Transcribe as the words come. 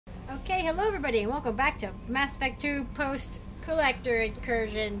Okay, hello everybody, and welcome back to Mass Effect 2 post-collector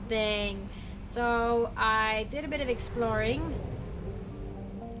incursion thing. So, I did a bit of exploring.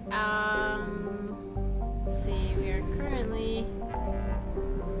 Let's see, we are currently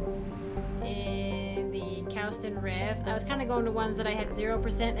in the Cowston Rift. I was kind of going to ones that I had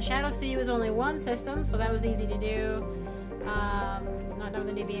 0%. The Shadow Sea was only one system, so that was easy to do. Not done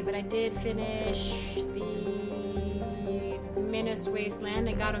with the newbie, but I did finish the Menace Wasteland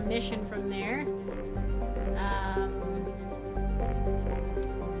and got a mission from there.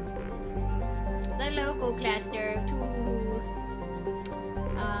 The local cluster too.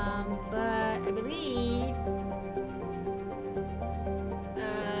 But I believe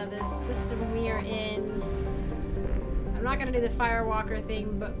the system we are in, I'm not gonna do the Firewalker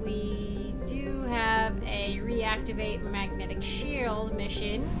thing, but we do have a reactivate magnetic shield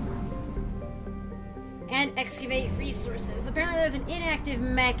mission. And excavate resources. Apparently there's an inactive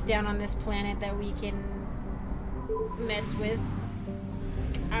mech down on this planet that we can mess with.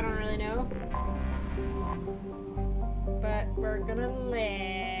 I don't really know. But we're gonna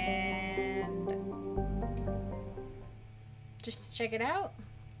land. Just to check it out.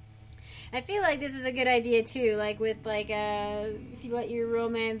 I feel like this is a good idea too, like with if you let your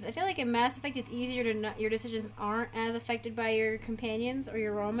romance, I feel like in Mass Effect it's easier to not, your decisions aren't as affected by your companions or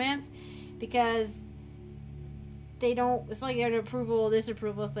your romance, because they don't, it's like an approval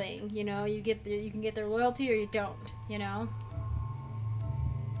disapproval thing, you know. You can get their loyalty or you don't, you know.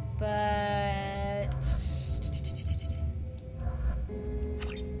 But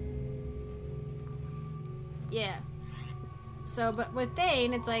yeah. So, but with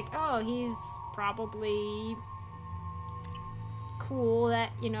Thane, it's like, oh, he's probably cool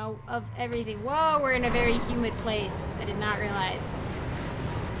that, you know, of everything. Whoa, we're in a very humid place. I did not realize.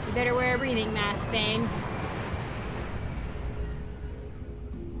 You better wear a breathing mask, Thane.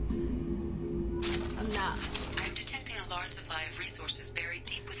 I'm detecting a large supply of resources buried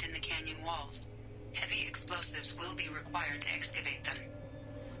deep within the canyon walls. Heavy explosives will be required to excavate them.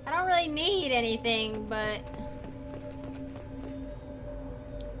 I don't really need anything, but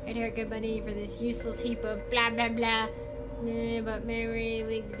I'd hear good money for this useless heap of blah blah blah. Nah, but Mary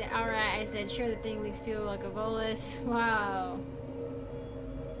leaked the alright, I said, sure, the thing leaks fuel like a bolus. Wow.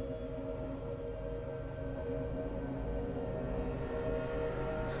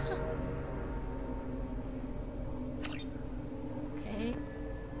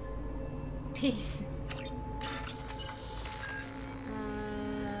 Peace.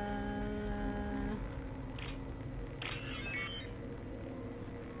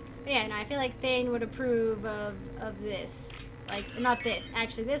 Yeah, no, I feel like Thane would approve of this. Like, not this.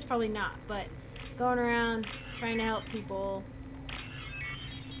 Actually, this probably not, but going around trying to help people.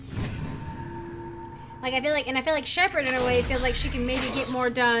 Like, I feel like Shepard, in a way, feels like she can maybe get more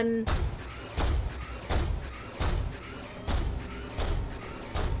done.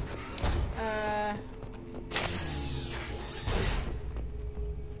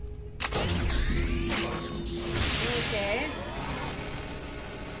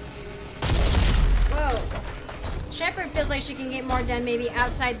 Like she can get more done maybe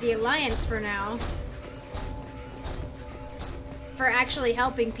outside the Alliance for now, for actually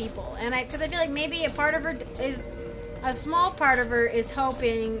helping people. And because I feel like maybe a small part of her is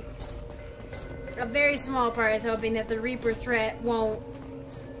hoping, a very small part is hoping that the Reaper threat won't,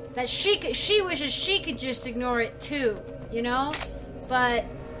 that she wishes she could just ignore it too, you know. But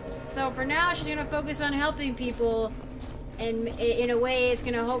so for now she's gonna focus on helping people, and in a way it's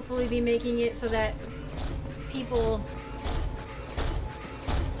gonna hopefully be making it so that people,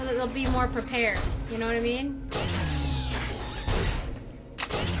 so that they'll be more prepared, you know what I mean?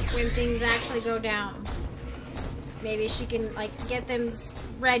 When things actually go down. Maybe she can, like, get them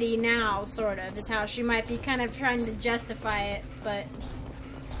ready now, sort of, is how she might be kind of trying to justify it, but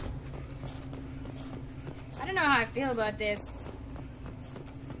I don't know how I feel about this.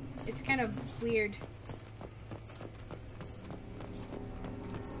 It's kind of weird.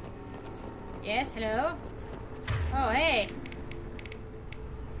 Yes, hello? Oh, hey!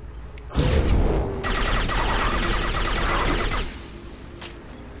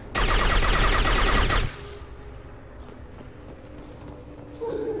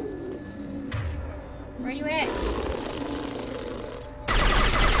 Where you at?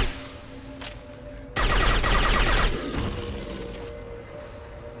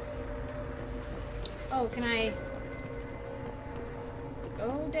 Oh, can I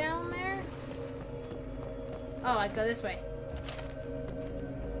go down there? Oh, I go this way.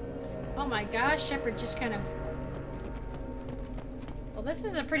 Oh my gosh, Shepard just kind of... Well, this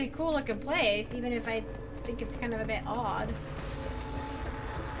is a pretty cool looking place, even if I think it's kind of a bit odd.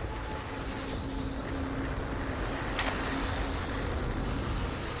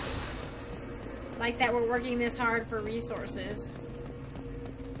 Like that we're working this hard for resources.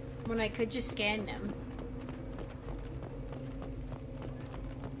 When I could just scan them.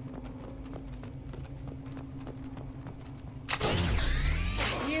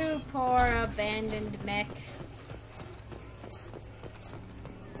 You poor abandoned mech.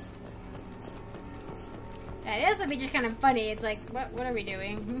 Yeah, this would be just kind of funny. It's like, what are we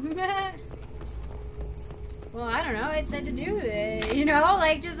doing? Well, I don't know. It said to do this. You know?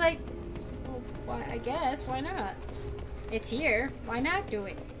 Like, just like, well, why, I guess. Why not? It's here. Why not do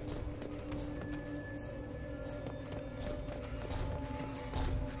it?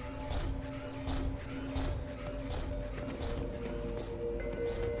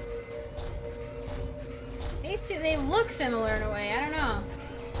 These two, they look similar in a way. I don't know.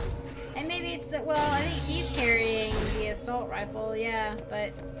 And maybe it's the, well, I think he's carrying the assault rifle, yeah,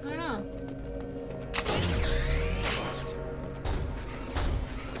 but I don't know.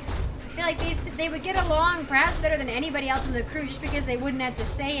 I feel like they would get along perhaps better than anybody else in the crew just because they wouldn't have to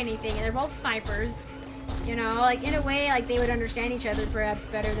say anything. And they're both snipers, you know, like in a way, like they would understand each other perhaps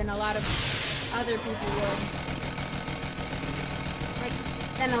better than a lot of other people would. Like,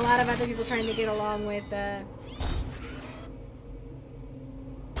 than a lot of other people trying to get along with,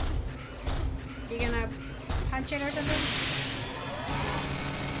 you gonna punch it or something?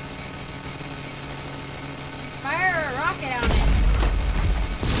 Just fire a rocket on it.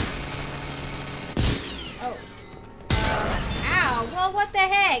 Oh. Ow. Well, what the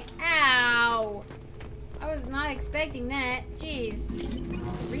heck? Ow. I was not expecting that. Jeez.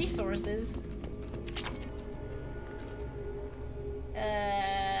 Resources.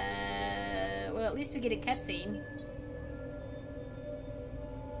 Well, at least we get a cutscene.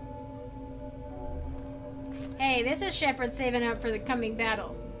 Hey, this is Shepard saving up for the coming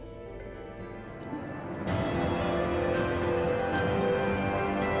battle.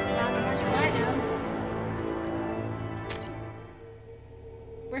 Not much platinum.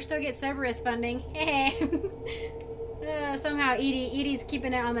 We're still get Cerberus funding. Hey. Somehow Edie's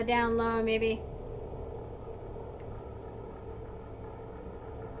keeping it on the down low, maybe.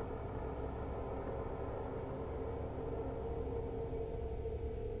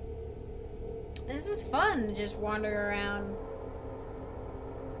 This is fun to just wander around.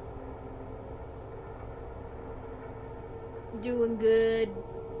 Doing good.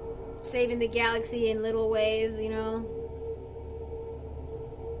 Saving the galaxy in little ways, you know.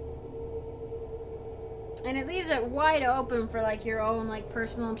 And it leaves it wide open for like your own like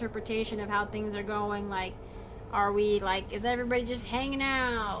personal interpretation of how things are going. Like, are we like, is everybody just hanging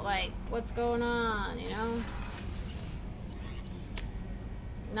out? Like, what's going on, you know?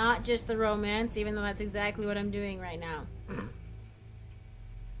 Not just the romance, even though that's exactly what I'm doing right now.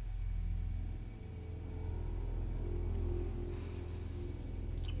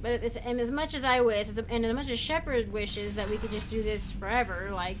 But and as much as I wish, and as much as Shepard wishes that we could just do this forever,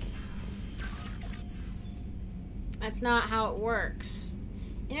 like, that's not how it works.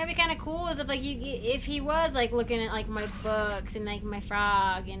 You know, it'd be kind of cool is if he was like looking at like my books and like my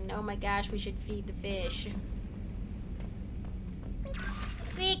frog and oh my gosh, we should feed the fish.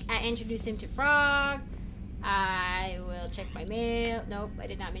 I introduced him to Frog. I will check my mail. Nope, I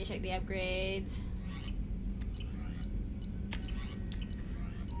did not mean to check the upgrades.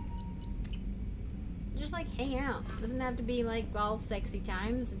 Just like hang out. Doesn't have to be like all sexy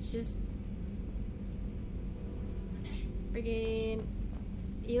times. It's just friggin'.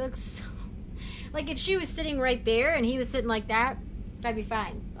 He looks so... like if she was sitting right there and he was sitting like that, that'd be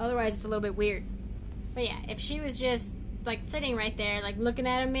fine. Otherwise, it's a little bit weird. But yeah, if she was just like sitting right there, like looking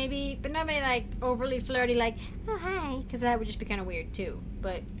at him maybe, but not maybe like overly flirty, like, oh hi, because that would just be kind of weird too.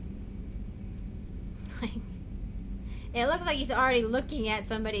 But like, it looks like he's already looking at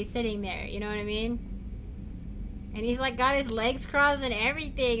somebody sitting there. You know what I mean? And he's like got his legs crossed and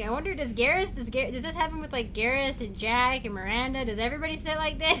everything. I wonder, does this happen with like Garrus and Jack and Miranda? Does everybody sit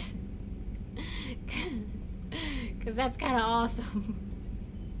like this? Because that's kind of awesome.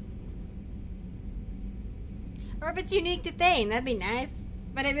 Or if it's unique to Thane, that'd be nice.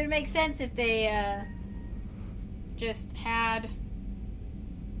 But it would make sense if they just had...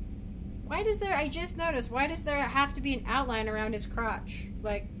 Why does there... I just noticed, why does there have to be an outline around his crotch?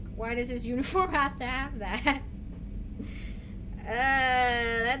 Like, why does his uniform have to have that?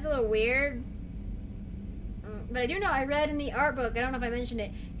 That's a little weird. But I do know, I read in the art book, I don't know if I mentioned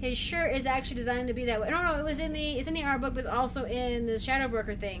it, his shirt is actually designed to be that way. No, it's in the art book, but it's also in the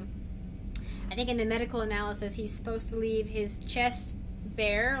Shadowbroker thing. I think in the medical analysis, he's supposed to leave his chest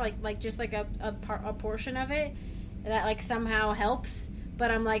bare, like just like a portion of it, that like somehow helps.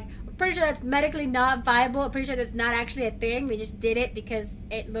 But I'm like, pretty sure that's medically not viable. I'm pretty sure that's not actually a thing. They just did it because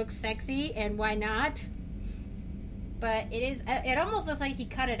it looks sexy, and why not? But it is. It almost looks like he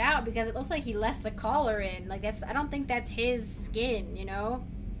cut it out because it looks like he left the collar in. Like that's. I don't think that's his skin. You know.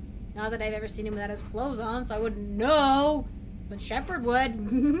 Not that I've ever seen him without his clothes on, so I wouldn't know. But Shepard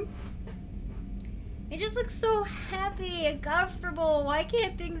would. It just looks so happy and comfortable. Why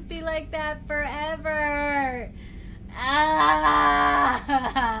can't things be like that forever? Ah!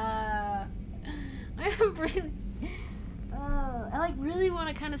 I'm really... I like really want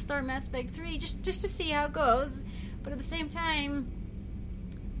to kind of start Mass Effect 3 just to see how it goes. But at the same time,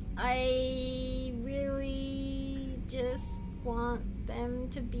 I really just want them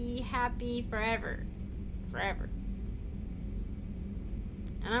to be happy forever. Forever.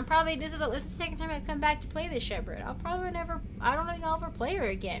 And I'm probably, this is the second time I've come back to play this Shepard. I don't think I'll ever play her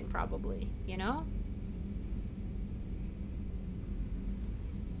again, probably, you know?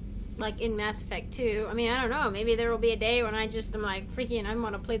 Like in Mass Effect 2. I mean, I don't know, maybe there will be a day when I'm like, freaking, I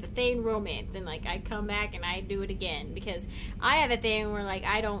want to play the Thane romance, and like, I come back and I do it again, because I have a thing where like,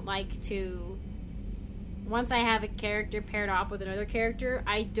 I don't like to, once I have a character paired off with another character,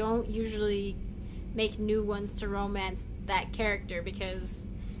 I don't usually make new ones to romance that character, because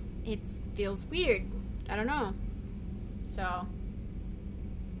it feels weird. I don't know. So,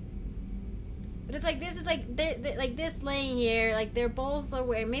 but it's like this is like like this laying here, like they're both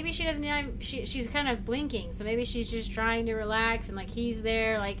aware. Maybe she doesn't have, she's kind of blinking, so maybe she's just trying to relax, and like he's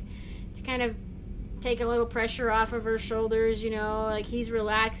there like to kind of take a little pressure off of her shoulders, you know, like he's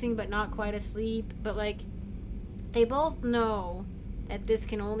relaxing but not quite asleep, but like they both know that this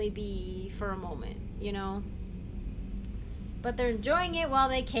can only be for a moment, you know. But they're enjoying it while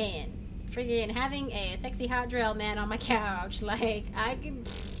they can. Freaking having a sexy hot drill man on my couch. Like, I'm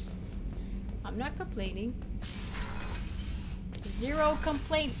not complaining. 0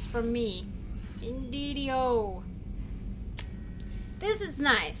 complaints from me. Indeedio. This is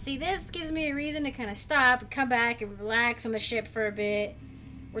nice. See, this gives me a reason to kind of stop and come back and relax on the ship for a bit.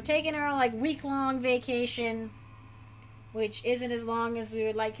 We're taking our, like, week-long vacation, which isn't as long as we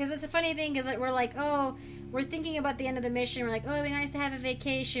would like. Because it's a funny thing, because we're like, oh, we're thinking about the end of the mission. We're like, oh, it'd be nice to have a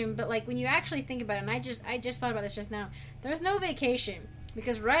vacation. But, like, when you actually think about it, and I just thought about this just now, there's no vacation.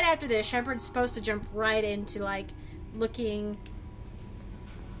 Because right after this, Shepard's supposed to jump right into, like, looking,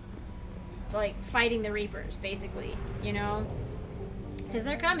 like, fighting the Reapers, basically, you know? Because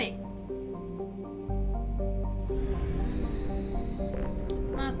they're coming.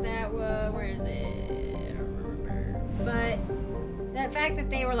 It's not that one. Where is it? I don't remember. But that fact that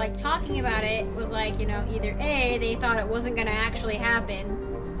they were, like, talking about it was, like, you know, either A, they thought it wasn't going to actually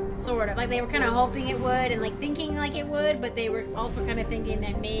happen, sort of. Like, they were kind of hoping it would and, like, thinking like it would, but they were also kind of thinking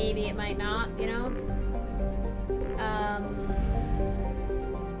that maybe it might not, you know?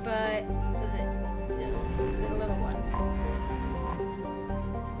 But, was it? No, it's the little one.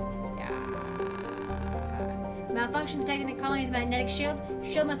 Yeah. Malfunction detected in colony's magnetic shield.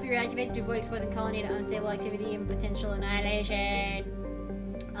 Shield must be reactivated to avoid exposing colony to unstable activity and potential annihilation.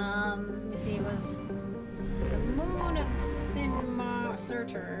 Let me see, it's the moon of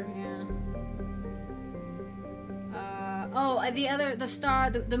Surtur, yeah.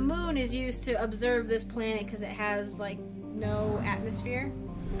 The moon is used to observe this planet because it has, like, no atmosphere.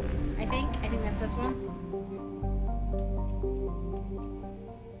 I think that's this one.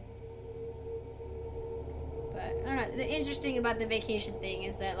 But, I don't know, the interesting about the vacation thing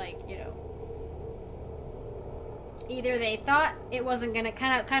is that, like, you know, either they thought it wasn't gonna,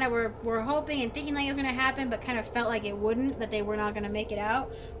 kind of were hoping and thinking like it was gonna happen, but kind of felt like it wouldn't, that they were not gonna make it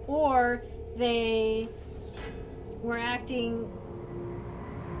out, or they were acting,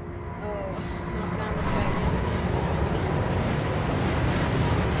 non-respecting.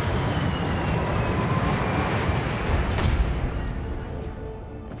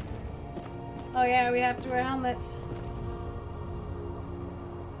 Oh yeah, we have to wear helmets.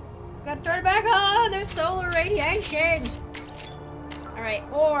 Gotta turn it back on! There's solar radiation! Alright,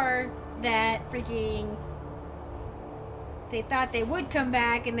 or that freaking... they thought they would come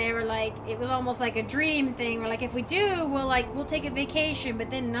back and they were like... it was almost like a dream thing. Where like, if we do, we'll take a vacation.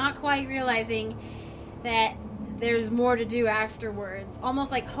 But then not quite realizing that there's more to do afterwards.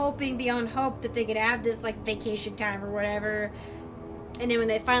 Almost like hoping beyond hope that they could have this, like, vacation time or whatever. And then when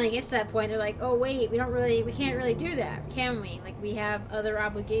they finally get to that point, they're like, oh wait, we can't really do that, can we? Like, we have other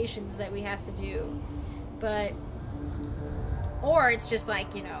obligations that we have to do. But, or it's just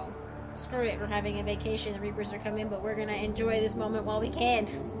like, you know, screw it, we're having a vacation, the Reapers are coming, but we're gonna enjoy this moment while we can,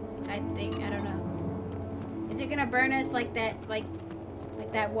 type thing. I don't know. Is it gonna burn us like that, like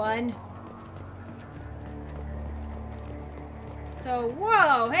that one? So,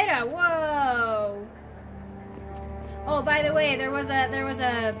 whoa, hey now, whoa. Oh, by the way, there was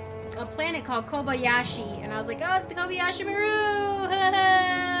a planet called Kobayashi, and I was like, oh, it's the Kobayashi Maru.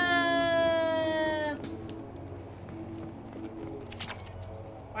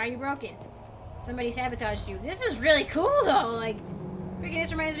 Why are you broken? Somebody sabotaged you. This is really cool though. Like, freaking,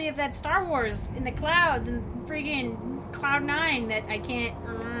 this reminds me of that Star Wars in the clouds and freaking Cloud 9 that I can't.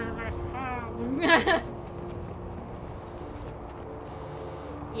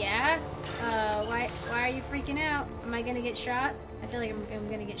 Yeah? Why are you freaking out? Am I gonna get shot? I feel like I'm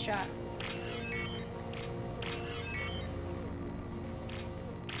gonna get shot.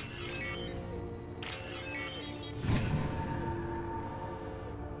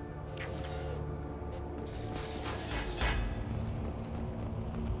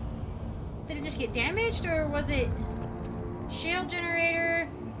 Did it just get damaged, or was it shield generator,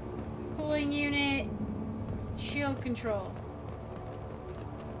 cooling unit, shield control?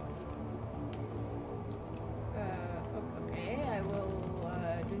 Okay, I will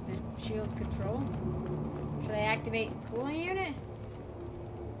do the shield control. Should I activate the cooling unit?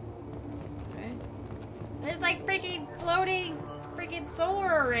 Okay. There's like freaking floating freaking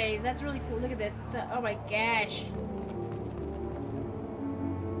solar arrays. That's really cool. Look at this. Oh my gosh.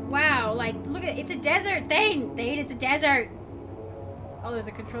 Wow, like, look at, it's a desert thing! It's a desert! Oh, there's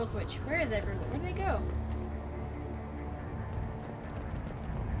a control switch. Where is everyone? Where'd they go?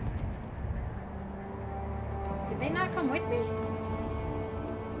 Did they not come with me?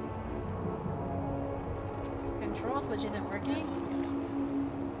 Control switch isn't working.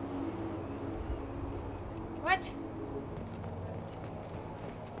 What?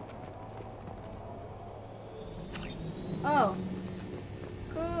 Oh.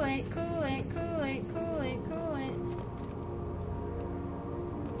 Coolant, coolant, coolant, coolant, coolant.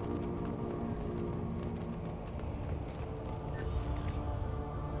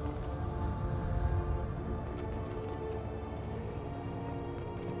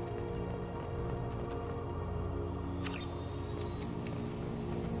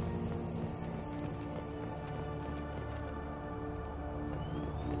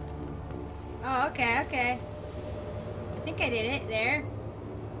 Oh, okay, okay. I think I did it there.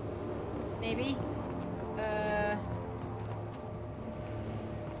 Maybe.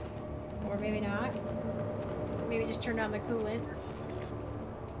 Or maybe not. Maybe just turn on the coolant.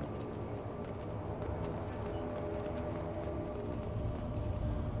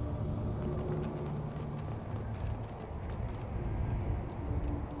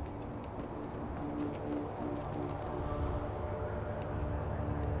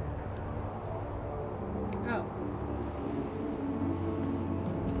 Oh.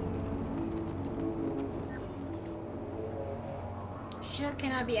 Shield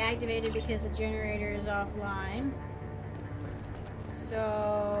cannot be activated because the generator is offline. So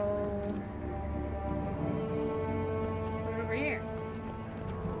put it over here.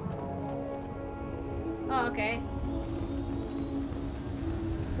 Oh, okay.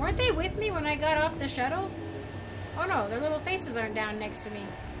 Weren't they with me when I got off the shuttle? Oh no, their little faces aren't down next to me.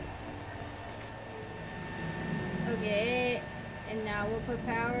 Okay, and now we'll put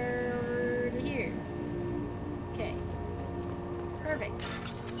power over to here. Okay. Perfect.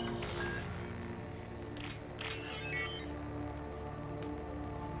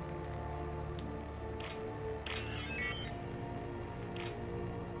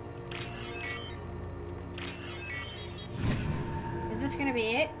 Is this gonna be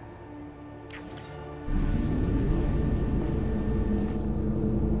it?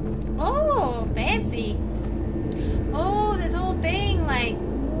 Oh, fancy. Oh, this whole thing, like,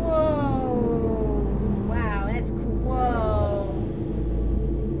 whoa. Wow, that's cool. Whoa.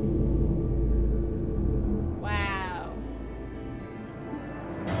 Wow.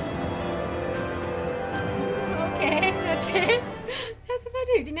 Okay, that's it. That's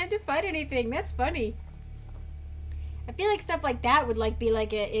funny. You didn't have to fight anything. That's funny. I feel like stuff like that would like be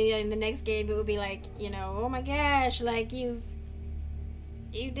like in the next game. It would be like, you know, oh my gosh, like you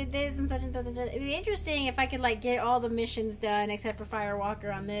did this and such and such and such. It'd be interesting if I could like get all the missions done except for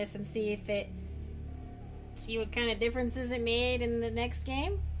Firewalker on this and see what kind of differences it made in the next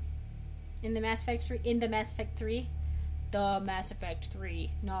game. In the Mass Effect 3. In the Mass Effect 3. The Mass Effect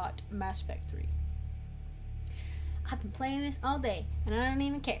 3, not Mass Effect 3. I've been playing this all day and I don't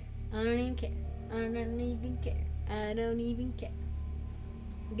even care. I don't even care. I don't even care. I don't even care.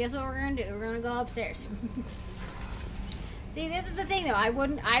 Guess what we're gonna do? We're gonna go upstairs. See, this is the thing though. I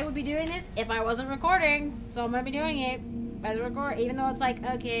would be doing this if I wasn't recording. So I'm gonna be doing it as a record, even though it's like,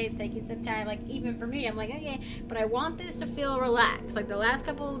 okay, it's taking some time. Like, even for me, I'm like, okay, but I want this to feel relaxed. Like the last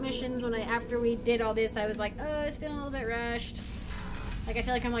couple of missions after we did all this, I was like, oh, it's feeling a little bit rushed. Like, I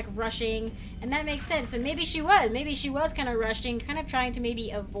feel like I'm, like, rushing. And that makes sense. But maybe she was. Maybe she was kind of rushing, kind of trying to maybe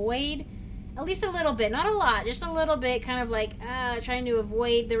avoid, at least a little bit. Not a lot, just a little bit. Kind of like, trying to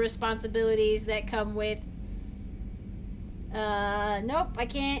avoid the responsibilities that come with, nope, I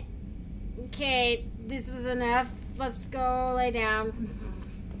can't. Okay, this was enough. Let's go lay down.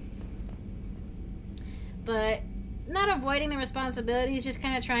 But not avoiding the responsibilities, just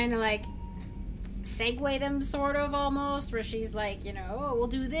kind of trying to, like, segue them, sort of, almost, where she's like, you know, oh, we'll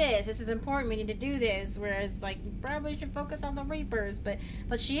do this is important, we need to do this, whereas, like, you probably should focus on the Reapers, but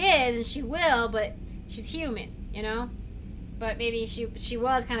she is, and she will, but she's human, you know? But maybe she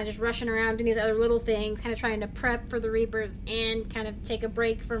was kind of just rushing around doing these other little things, kind of trying to prep for the Reapers, and kind of take a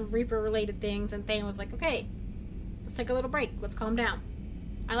break from Reaper-related things, and Thane was like, okay, let's take a little break, let's calm down.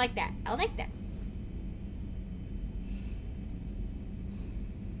 I like that. I like that.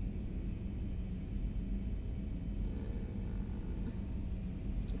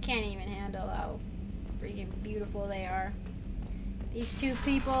 Can't even handle how freaking beautiful they are. These two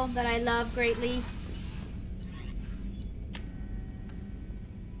people that I love greatly.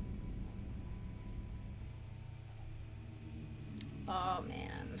 Oh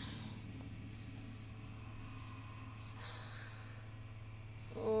man.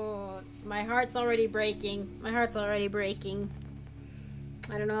 Oh, my heart's already breaking. My heart's already breaking.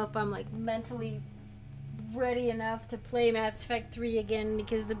 I don't know if I'm like mentally ready enough to play Mass Effect 3 again,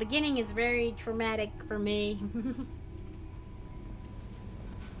 because the beginning is very traumatic for me.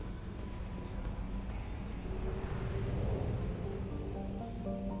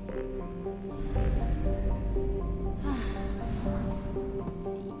 Let's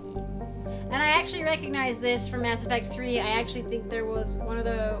see. And I actually recognize this from Mass Effect 3. I actually think there was one of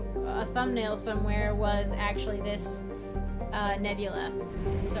the a thumbnail somewhere was actually this nebula.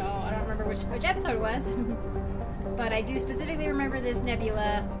 So I don't remember which episode it was, but I do specifically remember this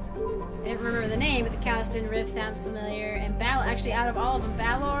nebula. I didn't remember the name, but the Calliston Rift sounds familiar, and actually out of all of them,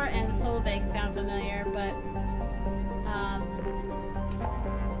 Balor and Solveig sound familiar, but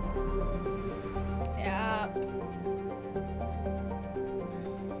yeah.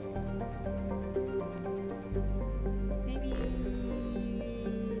 Maybe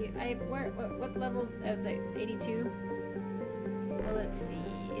what levels? Oh, it's like 82. Well, let's see.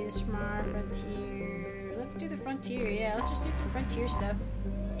 Ishmar, Frontier. Let's do the Frontier, yeah. Let's just do some Frontier stuff.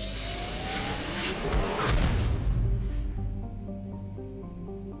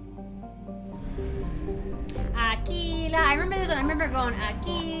 Aquila. I remember this one. I remember going,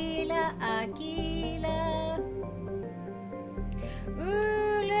 Aquila, Aquila.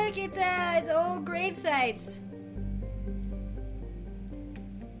 Ooh, look, it's old grave sites.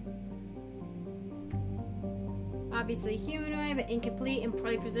 Obviously humanoid, but incomplete and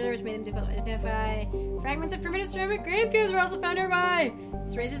poorly preserved, which made them difficult to identify. Fragments of primitive ceramic grave goods were also found nearby.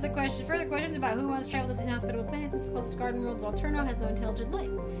 This raises further questions about who once traveled this inhospitable planet, since the closest garden world to Volturno has no intelligent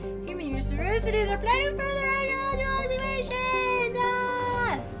life. Human universities are planning further archaeological excavations!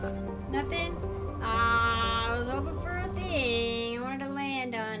 Nothing? I was hoping for a thing. I wanted to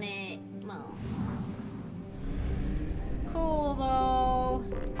land on it. Oh. Cool, though.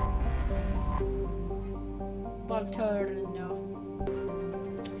 Volturno.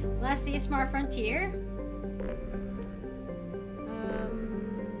 Let's see, Smart Frontier.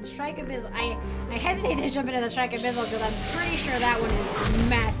 Strike Abyssal. I hesitate to jump into the Strike Abyssal because I'm pretty sure that one is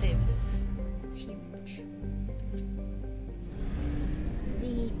massive. It's huge.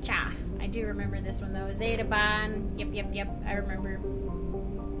 Zicha. I do remember this one though. Zetaban. Yep. I remember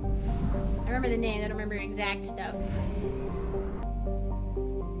the name. I don't remember exact stuff.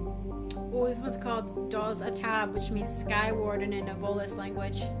 Oh, this one's called Doz Atab, which means Sky Warden in a Volus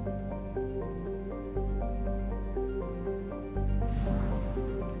language.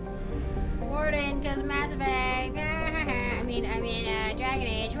 Warden, cause Mass Effect. I mean, Dragon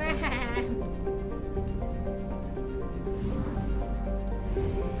Age.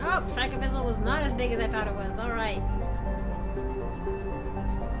 Oh, Strike Abyssal was not as big as I thought it was. All right.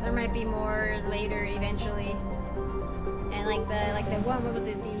 There might be more later, eventually. And like the one, what was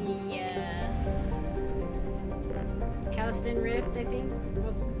it? The Calliston Rift, I think,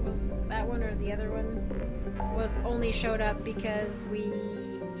 was that one, or the other one was only showed up because we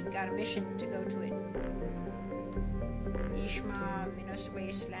got a mission to go to it. Ishma, Minos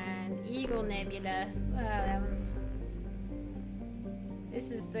Wasteland, Eagle Nebula. That one's.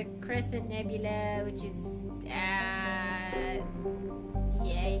 This is the Crescent Nebula, which is yeah,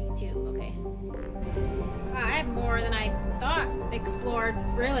 82. Okay. Wow, I have more than I thought explored,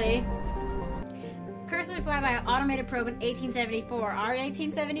 really. Cursorily fly by an automated probe in 1874. Our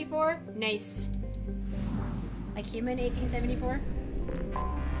 1874? Nice. Like human 1874?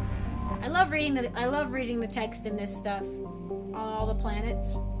 I love reading the text in this stuff on all the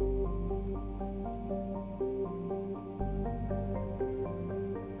planets.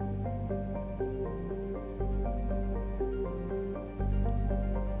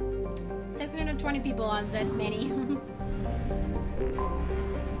 $620 people on Zesmani.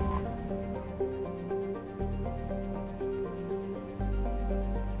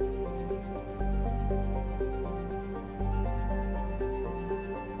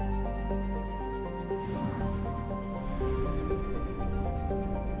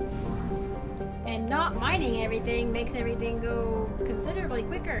 And not mining everything makes everything go considerably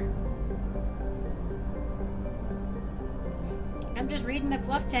quicker. I'm just reading the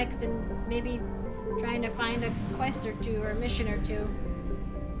fluff text and maybe trying to find a quest or two or a mission or two.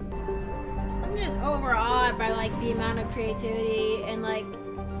 I'm just overawed by like the amount of creativity and like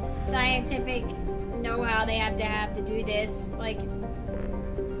scientific know-how they have to do this. Like,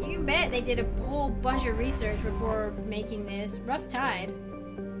 you can bet they did a whole bunch of research before making this. Rough Tide.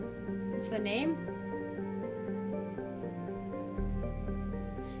 What's the name?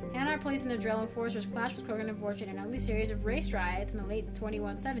 Hanar police and the Drell enforcers clashed with Krogan and Vorchin in an ugly series of race riots in the late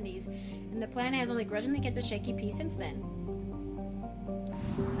 2170s, and the planet has only grudgingly kept a shaky peace since then.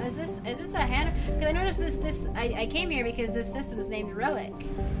 Is this a Hanar? Because I noticed this. I came here because this system's named Relic.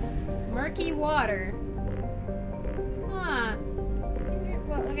 Murky water. Huh.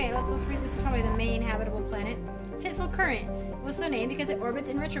 Well, okay, let's read. This is probably the main habitable planet. Fitful Current was so named because it orbits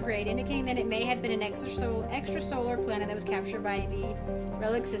in retrograde, indicating that it may have been an extrasolar planet that was captured by the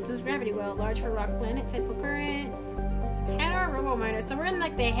Relic system's gravity well. Large for rock planet, Fitful Current. Hanar Robo Miners. So we're in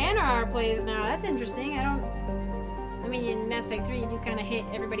like the Hanar place now. That's interesting. I mean, in Mass Effect 3, you do kind of hit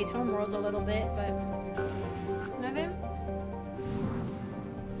everybody's homeworlds a little bit, but nothing.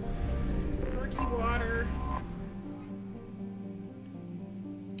 Murky water.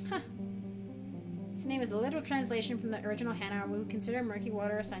 Huh. Its name is a literal translation from the original Hanar, who consider murky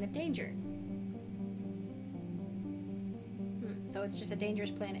water a sign of danger. So it's just a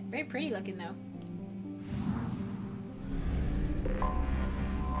dangerous planet. Very pretty looking, though.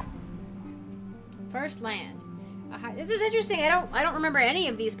 First land. This is interesting. I don't remember any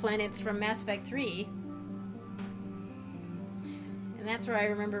of these planets from Mass Effect 3. And that's where I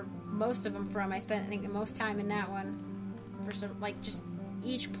remember most of them from. I spent, I think, the most time in that one. For some, like, just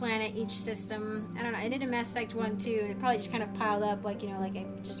each planet, each system. I don't know. I did in Mass Effect 1, too. It probably just kind of piled up, like, you know,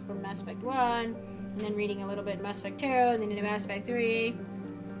 like, just from Mass Effect 1. And then reading a little bit in Mass Effect 2. And then into Mass Effect 3.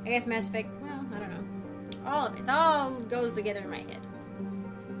 I guess Mass Effect, well, I don't know. All of it. It all goes together in my head.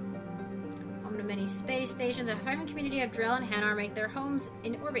 Many space stations. A thriving community of Drell and Hanar make their homes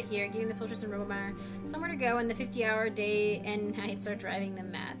in orbit here, giving the soldiers and Robominer somewhere to go when the 50-hour day and nights are driving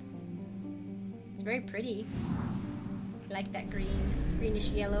them mad. It's very pretty. I like that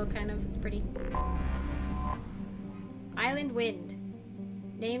greenish yellow kind of. It's pretty. Island Wind.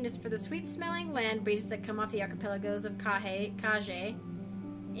 Named as for the sweet-smelling land breezes that come off the archipelagos of Kage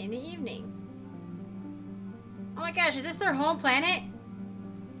in the evening. Oh my gosh, is this their home planet?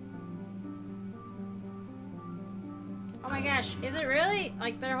 Oh my gosh, is it really?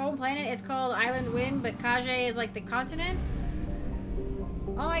 Like, their home planet is called Island Wind, but Kage is like the continent?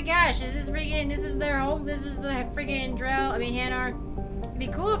 Oh my gosh, this is their home, this is the friggin' Hanar. It'd be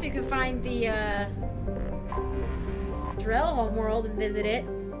cool if you could find the, Drell homeworld and visit it.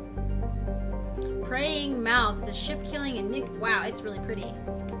 Praying Mouth, it's a ship-killing and wow, it's really pretty.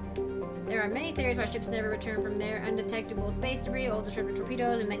 There are many theories why ships never return from there. Undetectable space debris, old disrupted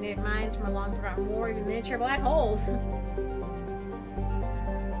torpedoes, and magnetic mines from a long-forgotten war, even miniature black holes.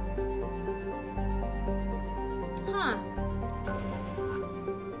 Huh.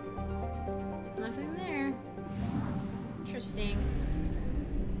 Nothing there. Interesting.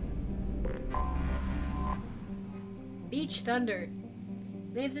 Beach Thunder.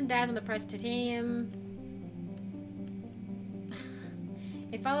 Lives and dies on the price of titanium.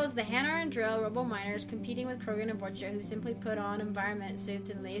 It follows the Hanar and Drell Robo Miners competing with Krogan and Vorcha, who simply put on environment suits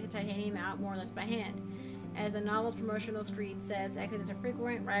and lays the titanium out more or less by hand. As the novel's promotional screed says, acting as a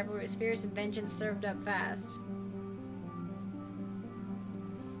frequent rivalry is fierce and vengeance served up fast.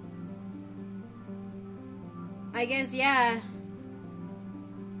 I guess, yeah.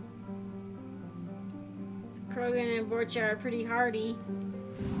 Krogan and Vorcha are pretty hardy.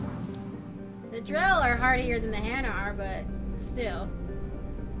 The Drell are hardier than the Hanar, but still.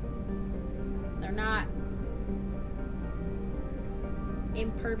 They're not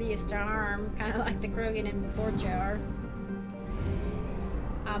impervious to harm, kind of like the Krogan and Vorcha are.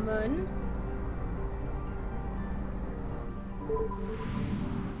 Amun.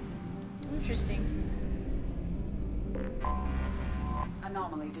 Interesting. A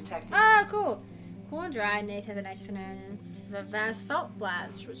Anomaly detected. Oh, cool. Cool and dry. Nath has a nitrogen and the vast salt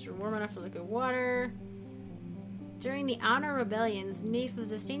flats, which are warm enough for liquid water. During the Honor Rebellions, Nath was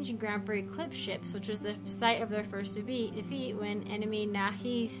the staging ground for Eclipse ships, which was the site of their first defeat when enemy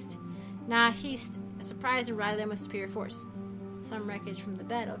Nahist surprised and routed them with superior force. Some wreckage from the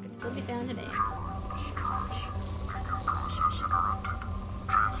battle can still be found today.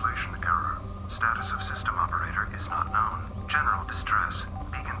 Translation error. Status of system operator is not known. General distress.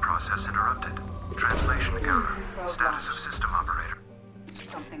 Beacon process interrupted. Translation error. Status of system operator.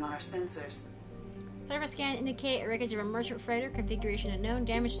 Something on our sensors. Surface scan indicate a wreckage of a merchant freighter. Configuration unknown.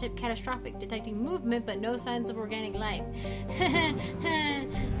 Damage tip catastrophic. Detecting movement but no signs of organic life.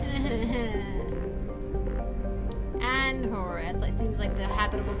 And horror. That's like seems like the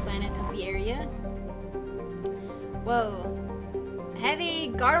habitable planet of the area. Whoa. Heavy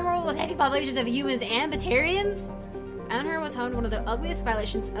garden world with heavy populations of humans and Batarians? Anhur was home to one of the ugliest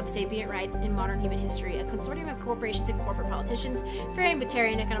violations of sapient rights in modern human history. A consortium of corporations and corporate politicians, fearing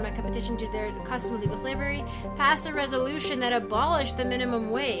Batarian economic competition due to their custom of legal slavery, passed a resolution that abolished the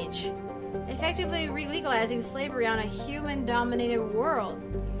minimum wage, effectively legalizing slavery on a human-dominated world.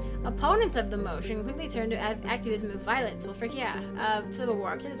 Opponents of the motion quickly turned to activism and violence. Well, frick yeah. Civil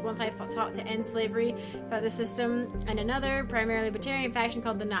war. One side sought to end slavery by the system, and another, primarily Batarian faction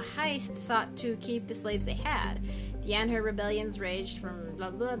called the Nahist, sought to keep the slaves they had. The Anhur rebellions raged from blah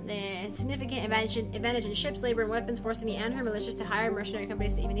blah. The significant advantage in ships, labor, and weapons, forcing the Anhur militias to hire mercenary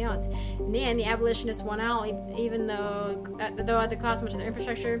companies to even the odds. In the end, the abolitionists won out, even though at the cost of much of their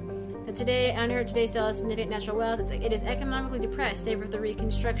infrastructure. And today, Anhur still has significant natural wealth. It is economically depressed, save for the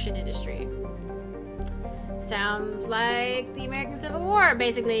reconstruction industry. Sounds like the American Civil War,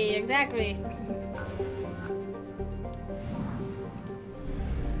 basically. Exactly.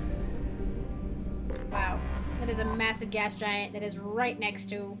 Wow. That is a massive gas giant that is right next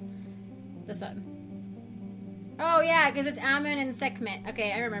to the sun. Oh, yeah, because it's Amun and Sekhmet.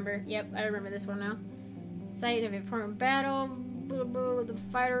 Okay, I remember. Yep, I remember this one now. Site of important battle. The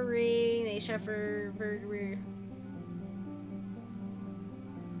fighter ring. They shot for rear.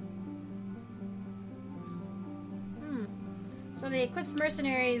 So the Eclipse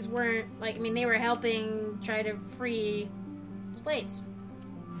mercenaries weren't, like, I mean, they were helping try to free slaves,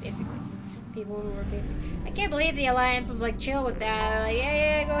 basically. People who were basically... I can't believe the Alliance was, like, chill with that. Like,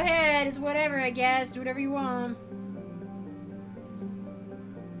 yeah, go ahead. It's whatever, I guess. Do whatever you want.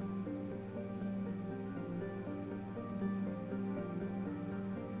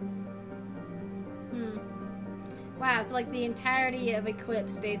 Wow, so, like, the entirety of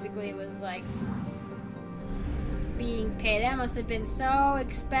Eclipse, basically, was, like... being paid. That must have been so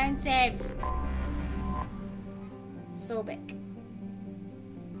expensive. So big.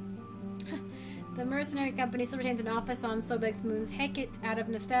 The mercenary company still retains an office on Sobek's moon's Hecate out of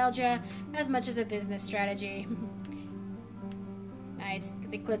nostalgia as much as a business strategy. Nice,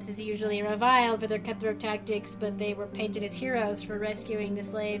 because Eclipse is usually reviled for their cutthroat tactics, but they were painted as heroes for rescuing the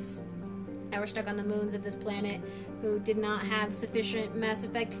slaves that were stuck on the moons of this planet, who did not have sufficient Mass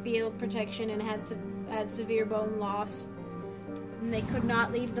Effect field protection and had severe bone loss. And they could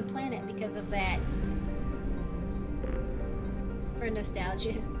not leave the planet because of that. For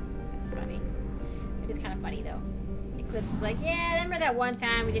nostalgia. It's funny. It is kind of funny, though. Eclipse is like, yeah, remember that one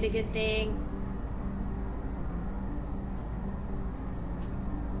time we did a good thing?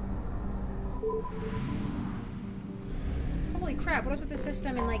 Holy crap, what is with the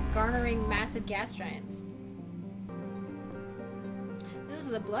system in, like, garnering massive gas giants? This is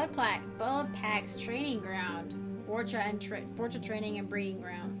the Blood Pack's training ground. Forja training and breeding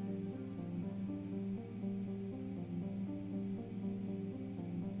ground.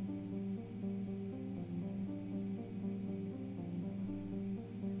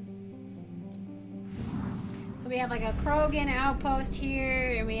 So we have, like, a Krogan outpost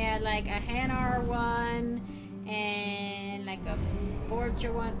here, and we had, like, a Hanar one, and, like, a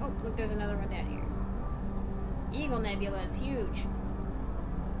Forja one. Oh, look, there's another one down here. Eagle Nebula is huge.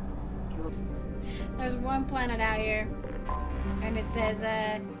 There's one planet out here, and it says,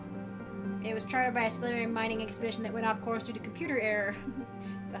 it was charted by a Solarian mining expedition that went off course due to computer error.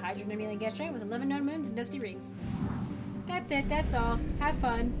 It's a hydrogen annealing gas giant with 11 known moons and dusty rings. That's it, that's all. Have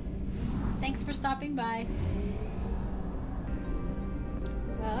fun. Thanks for stopping by.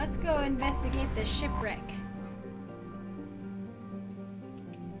 Well, let's go investigate the shipwreck.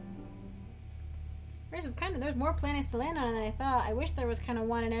 There's more planets to land on than I thought. I wish there was kind of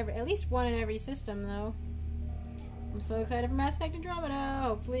at least one in every system, though. I'm so excited for Mass Effect Andromeda.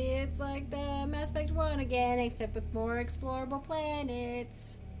 Hopefully it's like the Mass Effect 1 again, except with more explorable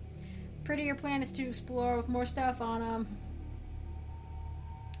planets. Prettier planets to explore with more stuff on them.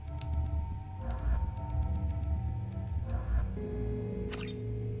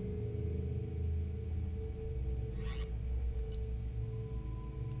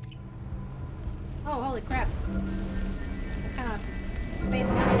 Holy crap. I'm kind of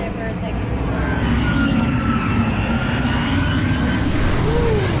spacing out there for a second. Ooh,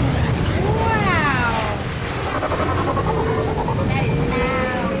 wow! That is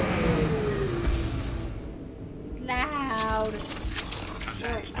loud. It's loud. A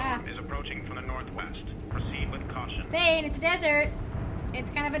sandstorm is approaching from the northwest. Proceed with caution. Thane, it's a desert. It's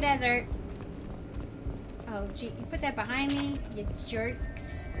kind of a desert. Oh, gee, you put that behind me, you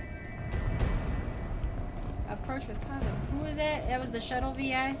jerks. Approach with caution. Who was that? That was the shuttle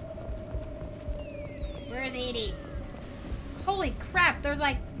VI? Where's Edie? Holy crap, there's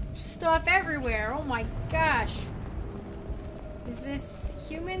like stuff everywhere. Oh my gosh. Is this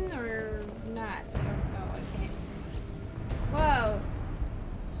human or not? I don't know. I can't. Whoa.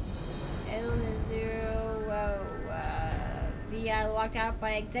 L0. Whoa. VI locked out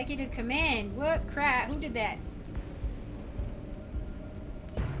by executive command. What crap? Who did that?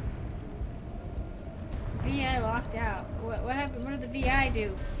 VI locked out. What happened? What did the VI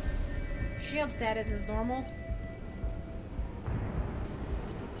do? Shield status is normal.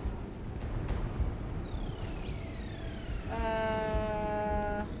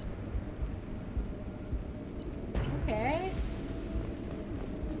 Okay.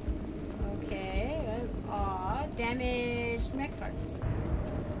 Okay. Aw, damaged mech parts.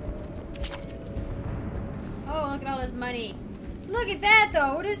 Oh, look at all this money. Look at that,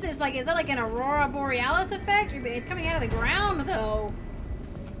 though. What is this? Like, is that like an Aurora Borealis effect? It's coming out of the ground, though.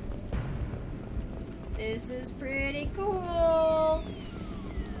 This is pretty cool.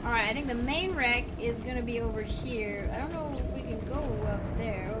 Alright, I think the main wreck is gonna be over here. I don't know if we can go up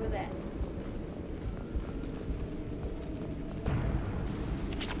there. What was that?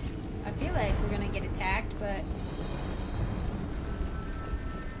 I feel like we're gonna get attacked, but...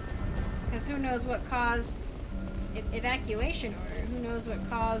 because who knows what caused... evacuation order. Who knows what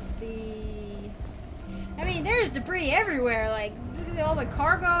caused the... I mean, there's debris everywhere. Like, look at all the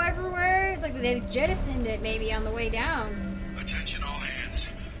cargo everywhere. It's like they jettisoned it maybe on the way down. Attention all hands.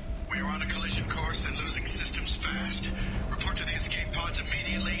 We are on a collision course and losing systems fast. Report to the escape pods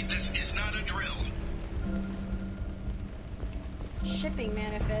immediately. This is not a drill. Shipping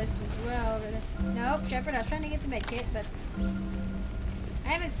manifest as well. But... nope, Shepard, I was trying to get the med kit, but... I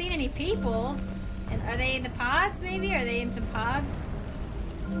haven't seen any people. And are they in the pods, maybe? Are they in some pods?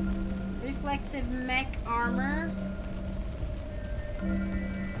 Reflexive mech armor.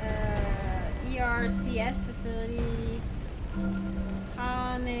 ERCS facility.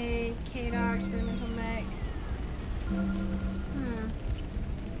 Hane Kadar experimental mech.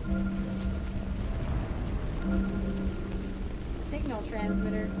 Signal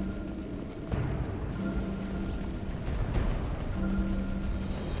transmitter.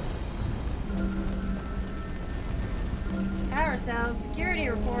 Power cells, security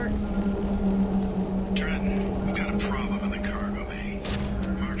report. Trenton, we've got a problem in the cargo bay.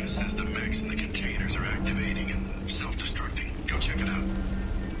 Marcus says the mechs in the containers are activating and self-destructing. Go check it out.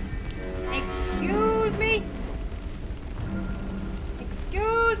 Excuse me?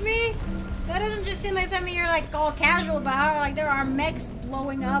 Excuse me? That doesn't just seem like something you're like all casual about. Like there are mechs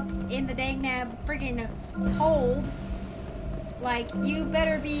blowing up in the dang freaking hold. Like you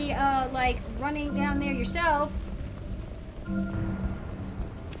better be like running down there yourself.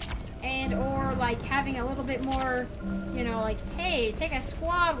 And or like having a little bit more, you know, like, hey, take a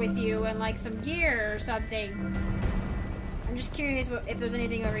squad with you and like some gear or something. I'm just curious if there's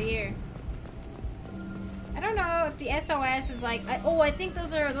anything over here. I don't know if the SOS is like, I think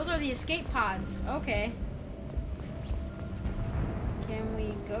those are the escape pods. Okay. Can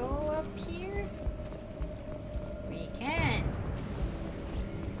we go up here? We can.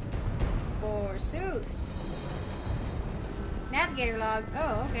 Forsooth. Navigator log.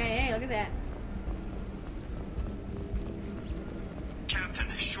 Oh, okay. Hey, look at that. Captain,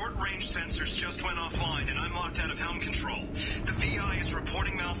 short-range sensors just went offline and I'm locked out of helm control. The VI is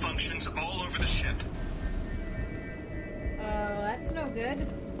reporting malfunctions all over the ship. Oh, that's no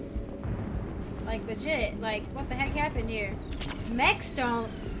good. Like, legit. Like, what the heck happened here? Mechs don't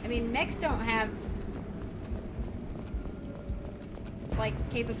have like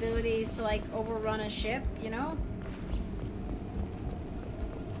capabilities to like overrun a ship, you know?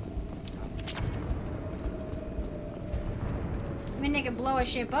 I mean, they could blow a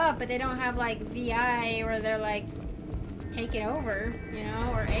ship up, but they don't have, like, VI where they're, like, taking over, you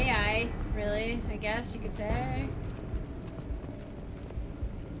know? Or AI, really, I guess you could say.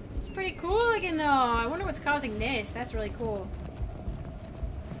 This is pretty cool looking, though. I wonder what's causing this. That's really cool.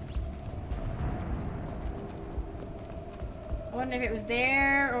 I wonder if it was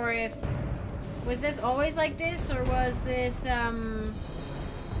there, or if... was this always like this, or was this,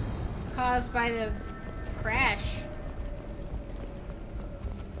 caused by the crash.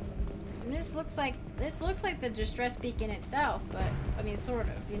 And this looks like the distress beacon itself, but I mean, sort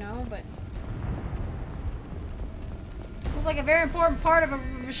of, you know, but it's like a very important part of a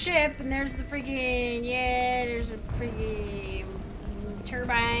ship. And there's the freaking there's a freaking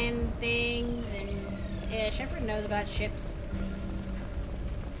turbine things, and yeah, Shepard knows about ships.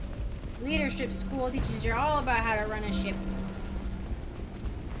 Leadership school teaches you all about how to run a ship.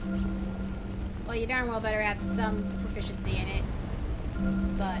 Well, you darn well better have some proficiency in it.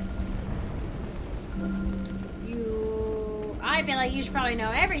 But I feel like you should probably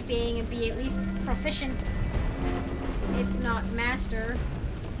know everything and be at least proficient, if not master,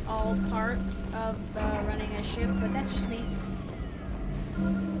 all parts of running a ship. But that's just me.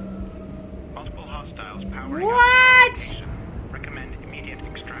 Multiple hostiles powering. What? Recommend immediate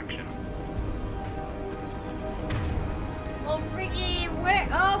extraction. Well, freaky, where?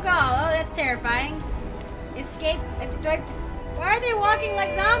 Oh god, oh that's terrifying. Escape. Why are they walking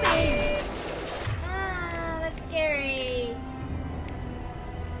like zombies? Ah, that's scary.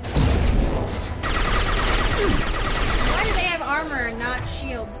 Why do they have armor and not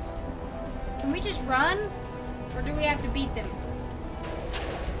shields? Can we just run? Or do we have to beat them?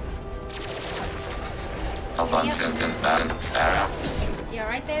 Yeah,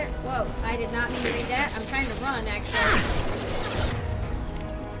 right there. Whoa, I did not mean to read that. I'm trying to run, actually.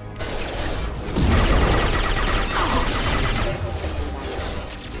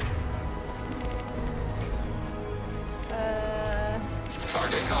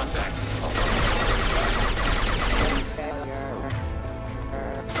 Target contact.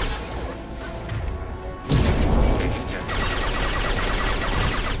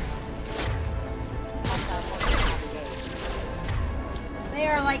 They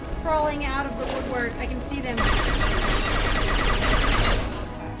are like crawling out of the woodwork. I can see them.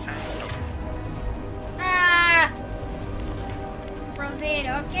 Ah! Proceed.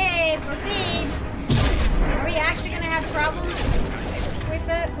 Okay, proceed. Are we actually gonna have problems with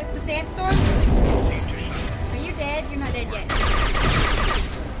the sandstorm? Are you dead? You're not dead yet.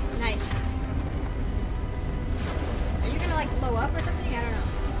 Nice. Are you gonna like blow up or something? I don't know.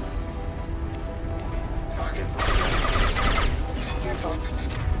 Target. Careful.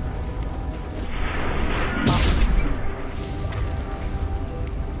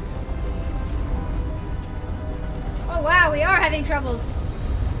 Oh wow, we are having troubles.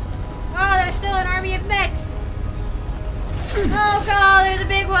 Oh, there's still an army of mechs. Oh god, there's a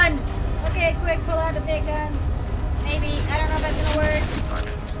big one. Okay, quick, pull out the big guns. Maybe. I don't know if that's gonna work.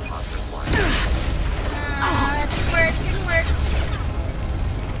 That didn't work. Didn't work.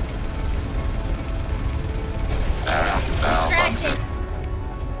 Distracted.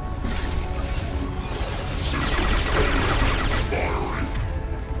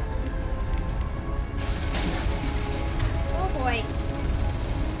 Oh boy.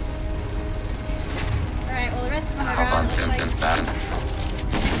 Alright, well the rest of them are gone. Looks like.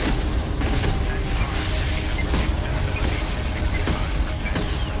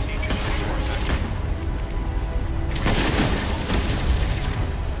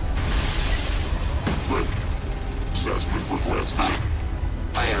 Assessment requested.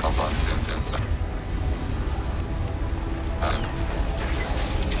 I am abundant.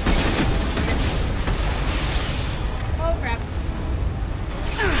 Oh crap.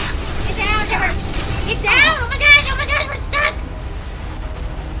 Get down, Shepard! Get down! Oh my gosh, we're stuck!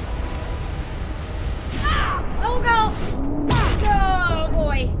 Oh go! Oh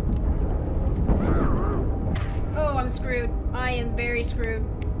boy. Oh, I'm screwed. I am very screwed.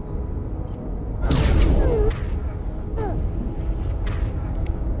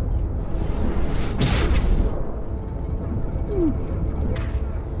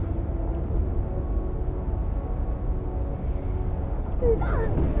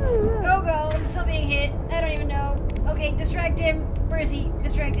 Oh god, I'm still being hit. I don't even know. Okay, distract him. Where is he?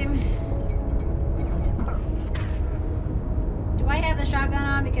 Distract him. Do I have the shotgun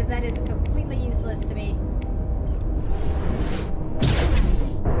on? Because that is completely useless to me.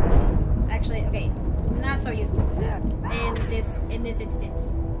 Actually, okay. Not so useful. In this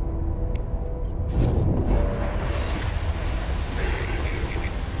instance.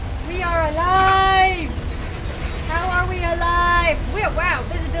 We are alive! How are we alive? Wow,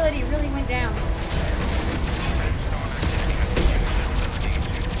 visibility really went down.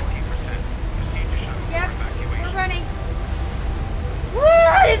 Yep, we're running. Woo,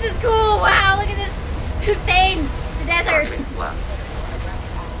 this is cool. Wow, look at this thing. It's a desert.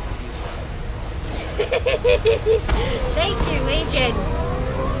 Thank you, Agent.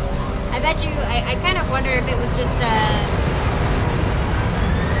 I bet you, I kind of wonder if it was just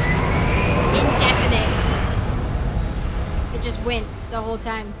indefinite. it just went the whole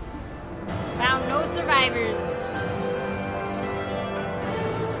time. Found no survivors.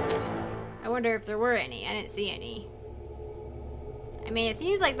 I wonder if there were any. I didn't see any. I mean, it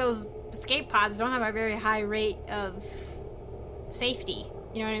seems like those escape pods don't have a very high rate of safety.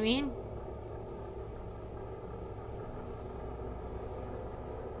 You know what I mean?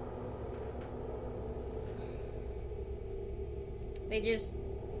 They just,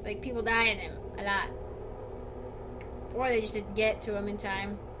 like, people die in them a lot. Or they just didn't get to them in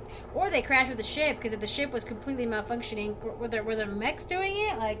time. Or they crashed with the ship, because if the ship was completely malfunctioning, were the mechs doing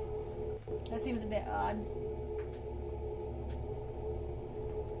it? Like, that seems a bit odd.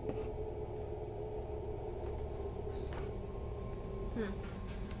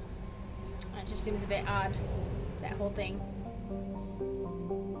 That just seems a bit odd, that whole thing.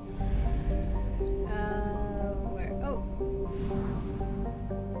 Where? Oh.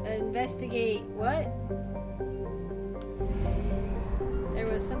 Investigate what? There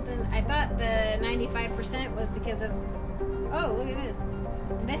was something, I thought the 95% was because of, oh, look at this.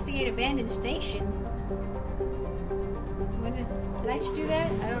 Investigate abandoned station. What did I just do that?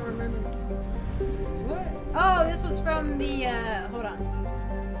 I don't remember. What? Oh, this was from the, hold on.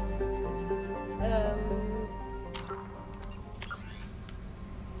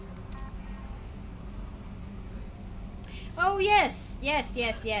 Oh, yes.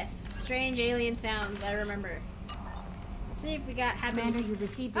 Strange alien sounds, I remember. Let's see if we got Commander, you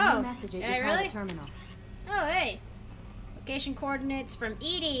received a new message at your private terminal. Oh, hey. Location coordinates from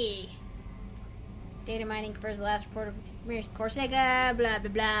Edie. Data mining confirms the last report of Corsica, blah,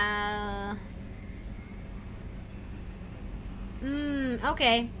 blah, blah.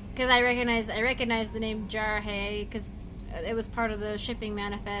 Okay. Because I recognize the name Jarhe, because it was part of the shipping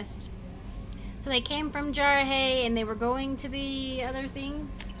manifest. So they came from Jarhe, and they were going to the other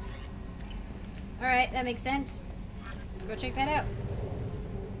thing? Alright, that makes sense. Let's go check that out.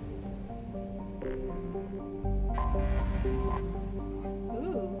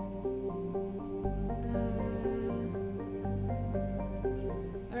 Ooh.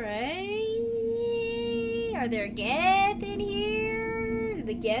 Alright. Are there Geth in here? Did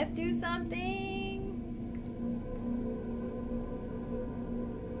the Geth do something?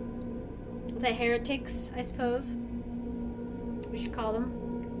 The heretics, I suppose. We should call them.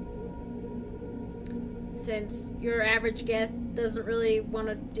 Since your average Geth doesn't really want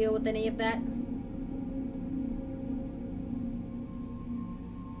to deal with any of that.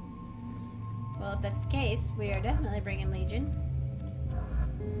 Well, if that's the case, we are definitely bringing Legion.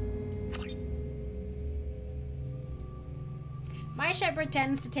 My Shepherd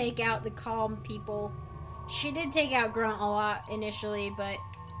tends to take out the calm people. She did take out Grunt a lot initially, but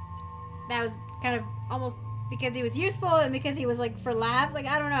that was kind of almost because he was useful and because he was like for laughs. Like,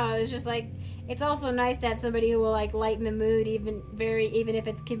 I don't know. It was just like, it's also nice to have somebody who will like lighten the mood, even if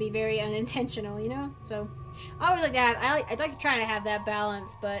it can be very unintentional, you know. So I always like to have. I'd like to try to have that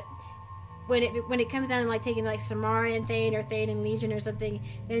balance, but when it comes down to like taking like Samara and Thane or Thane and Legion or something,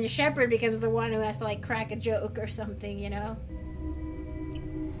 then the Shepherd becomes the one who has to like crack a joke or something, you know.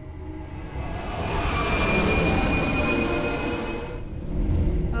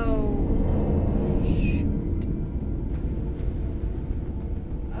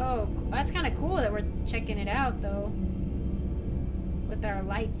 That's kind of cool that we're checking it out, though. With our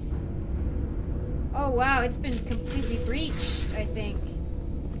lights. Oh, wow. It's been completely breached, I think.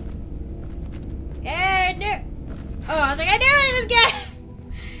 No. Oh, I was like, I knew it was Geth!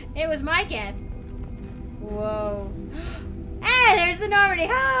 It was my Geth. Whoa. Hey, there's the Normandy.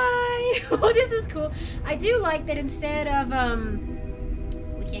 Hi! Oh, this is cool. I do like that instead of,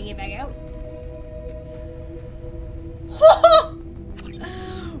 we can't get back out.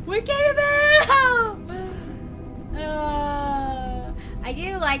 We can't get out! I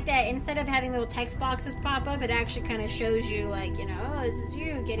do like that instead of having little text boxes pop up, it actually kind of shows you, like, you know, oh, this is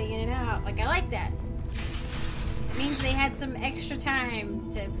you getting in and out. Like, I like that. It means they had some extra time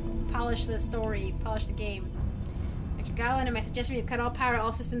to polish the story, polish the game. Dr. Gowan, and my suggestion, we've cut all power,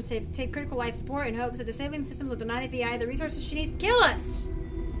 all systems, take critical life support in hopes that disabling systems will deny the VI the resources she needs to kill us.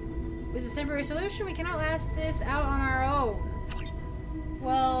 With a temporary solution, we cannot last this out on our own.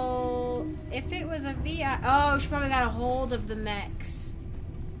 Well, if it was a VI... Oh, she probably got a hold of the mechs.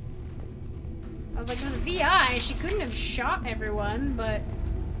 I was like, it was a VI. She couldn't have shot everyone, but...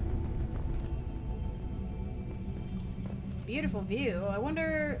 Beautiful view. I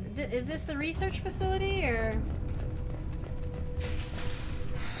wonder... is this the research facility, or...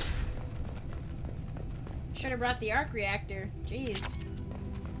 Should have brought the arc reactor. Jeez.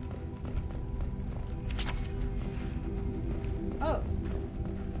 Oh.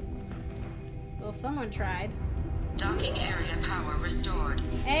 Well, someone tried. Docking area power restored.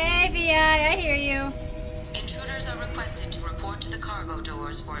 Hey, VI, I hear you. Intruders are requested to report to the cargo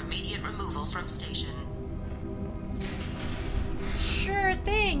doors for immediate removal from station. Sure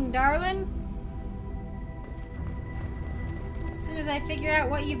thing, darling. As soon as I figure out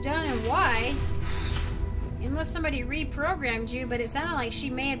what you've done and why. Unless somebody reprogrammed you, but it sounded like she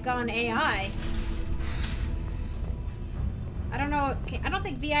may have gone AI. I don't know. I don't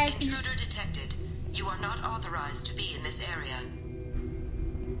think VI is... Intruder detected. You are not authorized to be in this area.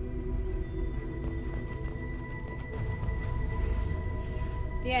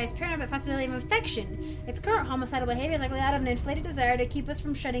 VI is paranoid about the possibility of infection. Its current homicidal behavior is likely out of an inflated desire to keep us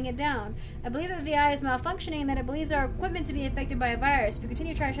from shutting it down. I believe that VI is malfunctioning and that it believes our equipment to be affected by a virus. If we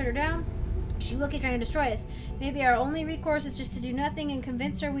continue trying to shut her down, she will keep trying to destroy us. Maybe our only recourse is just to do nothing and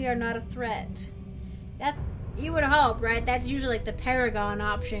convince her we are not a threat. That's... You would hope, right? That's usually like the Paragon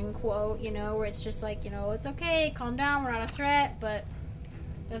option quote, you know, where it's just like, you know, it's okay, calm down, we're not a threat, but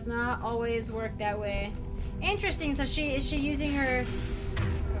does not always work that way. Interesting. So is she using her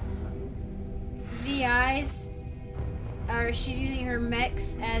VIs, or is she using her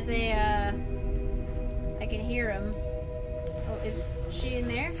mechs as a, I can hear them. Oh, is she in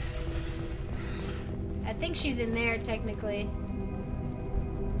there? I think she's in there, technically.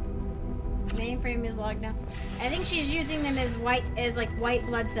 Mainframe is logged now. I think she's using them as white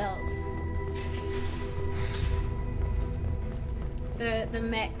blood cells. The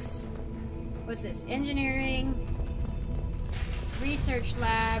mechs. What's this? Engineering, research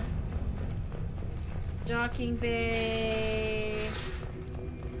lab, docking bay,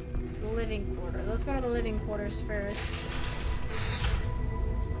 living quarters. Let's go to the living quarters first.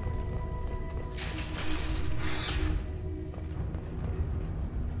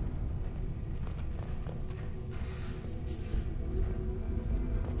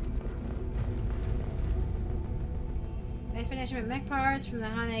 Definition of mech powers from the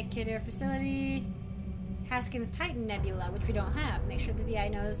Hane Kidder facility. Haskins Titan Nebula, which we don't have. Make sure the VI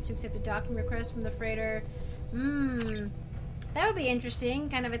knows to accept a docking request from the freighter. That would be interesting.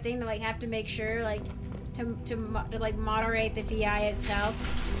 Kind of a thing to like have to make sure, like to like moderate the VI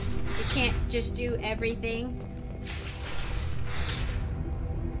itself. It can't just do everything.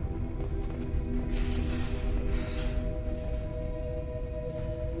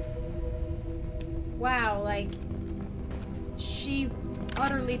 Wow, like she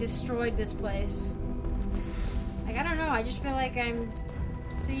utterly destroyed this place. Like, I don't know, I just feel like I'm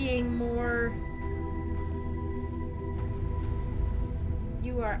seeing more.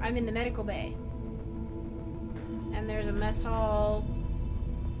 I'm in the medical bay. And there's a mess hall.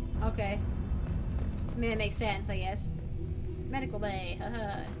 Okay. I mean, that makes sense, I guess. Medical bay,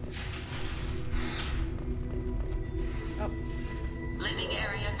 haha. Oh. Living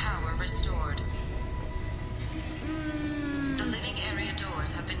area power restored. The living area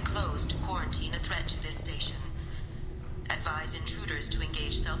doors have been closed to quarantine a threat to this station. Advise intruders to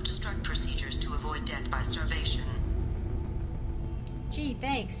engage self-destruct procedures to avoid death by starvation. Gee,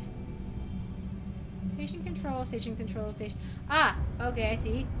 thanks. Station control, station control, station... Ah! Okay, I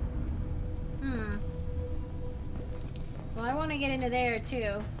see. Well, I want to get into there,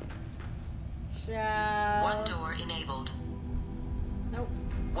 too. Shall... One door enabled. Nope.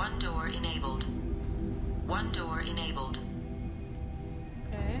 One door enabled. One door enabled.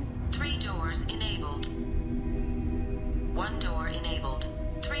 Okay. 3 doors enabled. 1 door enabled.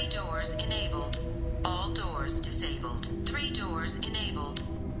 3 doors enabled. All doors disabled. 3 doors enabled.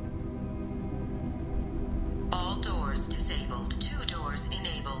 All doors disabled. 2 doors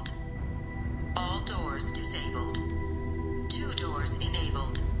enabled. All doors disabled. 2 doors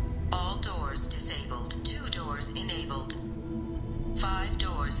enabled. All doors disabled. 2 doors enabled. 5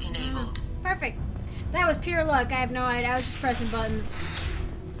 doors enabled. Perfect. That was pure luck. I have no idea. I was just pressing buttons.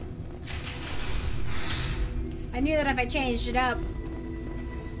 I knew that if I changed it up,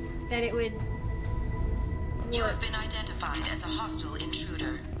 that it would work. You have been identified as a hostile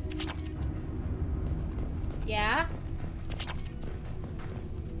intruder. Yeah?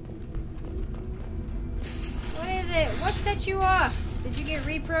 What is it? What set you off? Did you get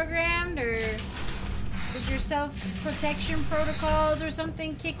reprogrammed, or did your self-protection protocols or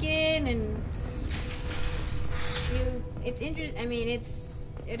something kick in and you... It's interesting. I mean,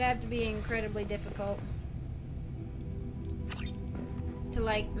 it'd have to be incredibly difficult to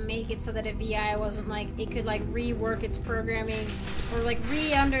like make it so that a VI wasn't like it could like rework its programming or like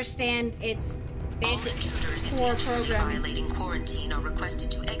re-understand its basic core programming. Violating quarantine are requested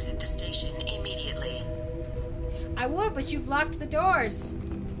to exit the station immediately. I would, but you've locked the doors.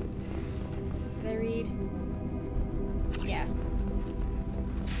 Did I read? Yeah.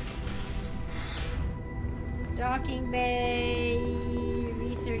 Docking bay,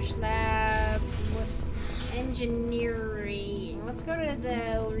 research lab, engineering. Let's go to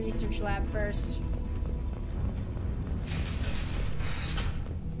the research lab first.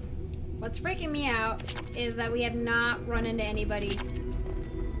 What's freaking me out is that we have not run into anybody.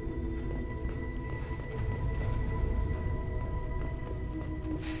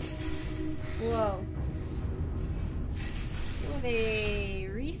 Whoa. What are they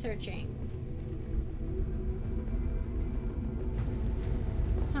researching?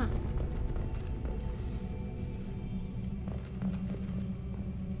 Huh.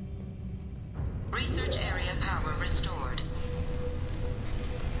 Research area power restored.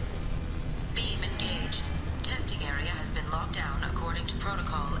 Beam engaged. Testing area has been locked down according to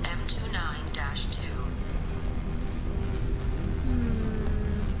protocol M29-2.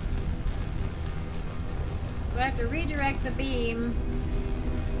 So I have to redirect the beam.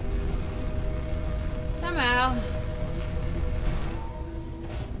 Somehow.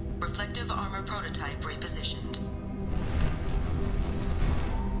 Reflective armor prototype repositioned.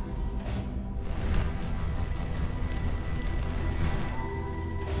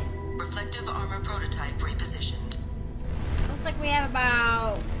 Reflective armor prototype repositioned. Looks like we have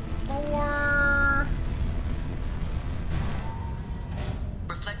about 4.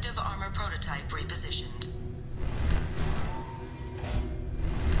 Reflective armor prototype repositioned.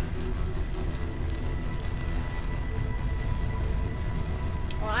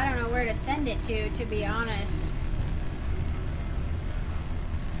 Well, I don't know where to send it to be honest.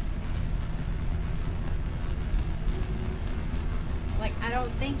 Like, I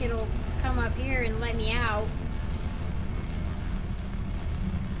don't think it'll come up here and let me out.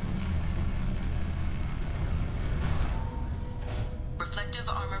 Reflective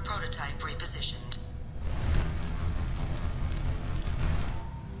armor prototype repositioned.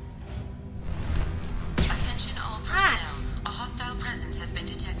 Attention all personnel. A hostile presence has been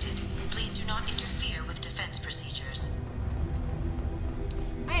detected. Please do not interfere with defense procedures.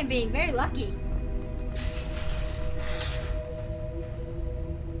 I am being very lucky.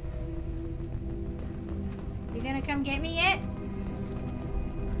 You gonna come get me yet?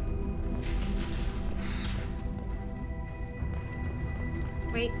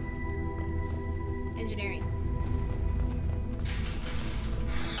 Wait. Engineering.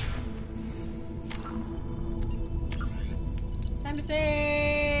 Time to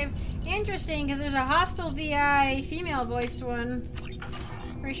save! Interesting, because there's a hostile VI female-voiced one.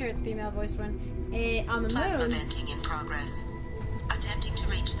 Pretty sure it's female-voiced one. On the Plasma moon. venting in progress. Attempting to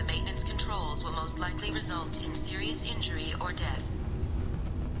reach the maintenance controls will most likely result in serious injury or death.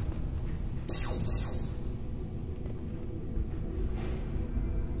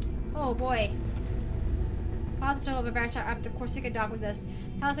 Oh boy. Positive of a bear shot up the Corsica dock with us.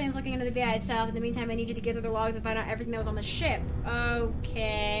 Palisades looking into the VI itself. In the meantime, I need you to get through the logs and find out everything that was on the ship.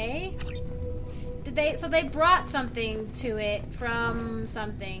 Okay. So they brought something to it from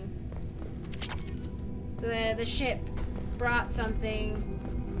something. The ship brought something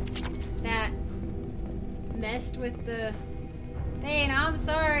that messed with the thing. I'm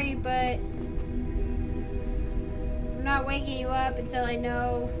sorry, but I'm not waking you up until I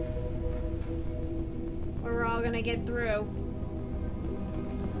know where we're all gonna get through.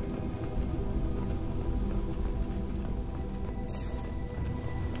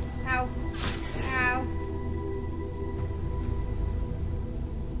 Ow. Ow.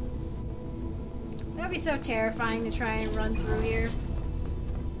 That'd be so terrifying to try and run through here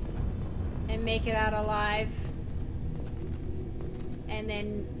and make it out alive. And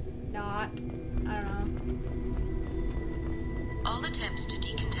then not. I don't know. All attempts to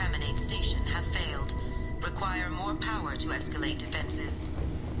decontaminate station have failed. Require more power to escalate defenses.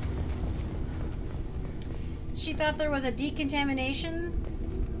 She thought there was a decontamination?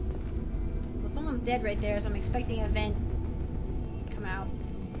 Well, someone's dead right there, so I'm expecting a vent to come out.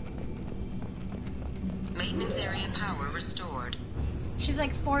 Maintenance area power restored. She's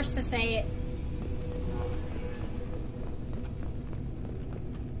like forced to say it.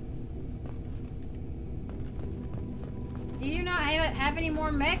 Do you not have any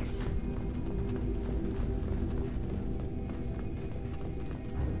more mechs?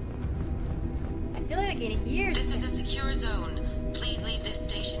 I feel like I can hear. This is a secure zone. Please leave this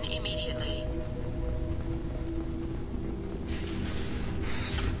station immediately.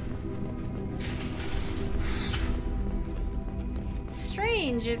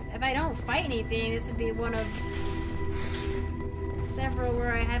 Strange. If I don't fight anything, this would be one of several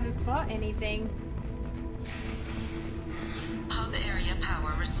where I haven't fought anything. Hub area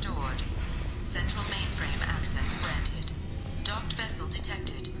power restored. Central mainframe access granted. Docked vessel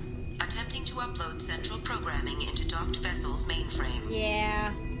detected. attempting to upload central programming into docked vessel's mainframe.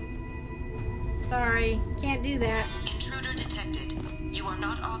 Yeah. Sorry, can't do that. Intruder detected. You are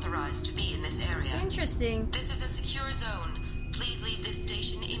not authorized to be in this area. Interesting. This is a secure zone. Please leave this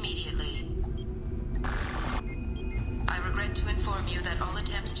station immediately. I regret to inform you that all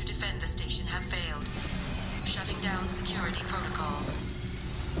attempts to defend the station have failed. Shutting down security protocols.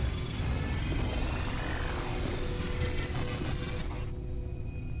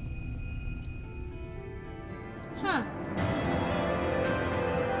 Huh.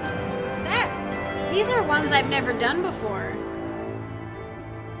 These are ones I've never done before.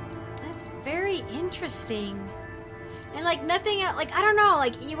 That's very interesting. And like nothing else, like I don't know,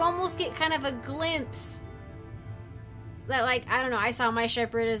 like you almost get kind of a glimpse that like, I don't know, I saw my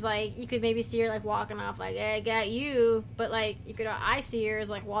shepherd as like, you could maybe see her like walking off like, hey, I got you, but like I see her as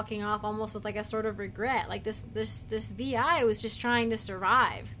like walking off almost with like a sort of regret. Like this VI was just trying to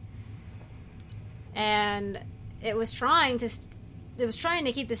survive. And it was trying to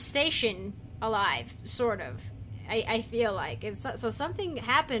keep the station alive, sort of. I feel like. And so something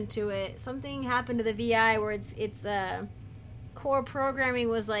happened to it. Something happened to the VI where its core programming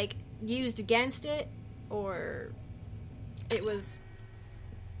was like used against it, or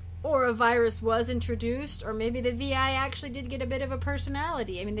a virus was introduced, or maybe the VI actually did get a bit of a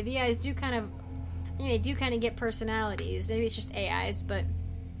personality. I mean, the VIs do kind of, they do kind of get personalities. Maybe it's just AIs, but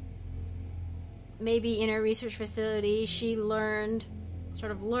maybe in a research facility she learned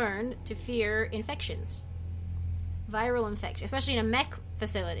to fear infections. Viral infection, especially in a mech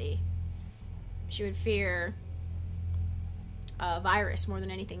facility. She would fear a virus more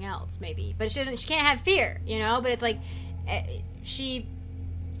than anything else, maybe. But she can't have fear, you know? But it's like she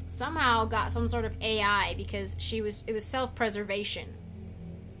somehow got some sort of AI because it was self-preservation.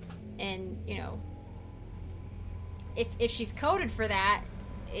 And, you know, if she's coded for that,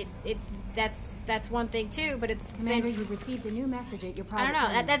 that's one thing too, but it's Commander, you've received a new message at your private I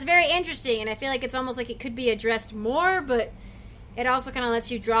don't know. That's very interesting, and I feel like it's almost like it could be addressed more, but it also kind of lets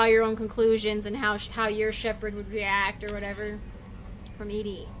you draw your own conclusions and how your shepherd would react or whatever. From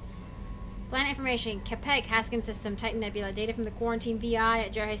ED. Planet information: Capek, Haskin System, Titan Nebula. Data from the quarantine VI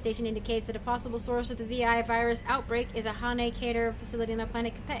at Jarheim Station indicates that a possible source of the VI virus outbreak is a Hane Cater facility on the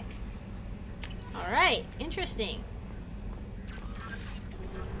planet Capek. All right, interesting.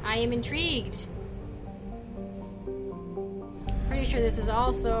 I am intrigued. Pretty sure this is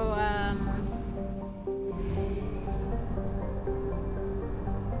also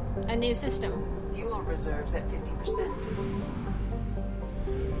a new system. Fuel reserves at 50%.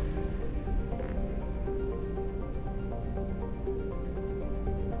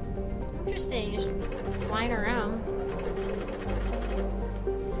 Interesting, just flying around.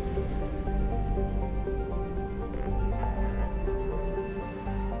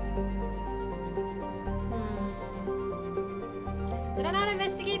 Did I not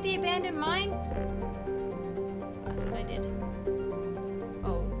investigate the abandoned mine? I thought I did.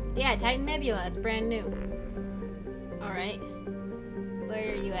 Oh, yeah, Titan Nebula. It's brand new. Alright.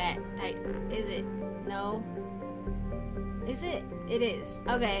 Where are you at? Is it? No. Is it? It is.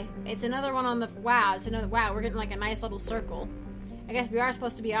 Okay. It's another one on the... Wow, it's another... Wow, we're getting like a nice little circle. I guess we are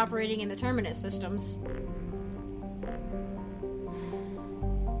supposed to be operating in the Terminus systems.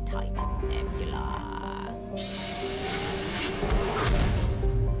 Titan Nebula.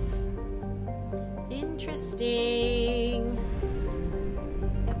 Interesting.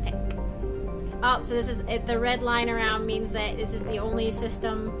 Oh, so this is it. The red line around means that this is the only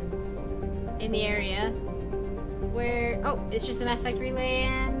system in the area where... Oh, it's just the Mass Effect relay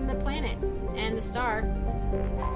and the planet and the star.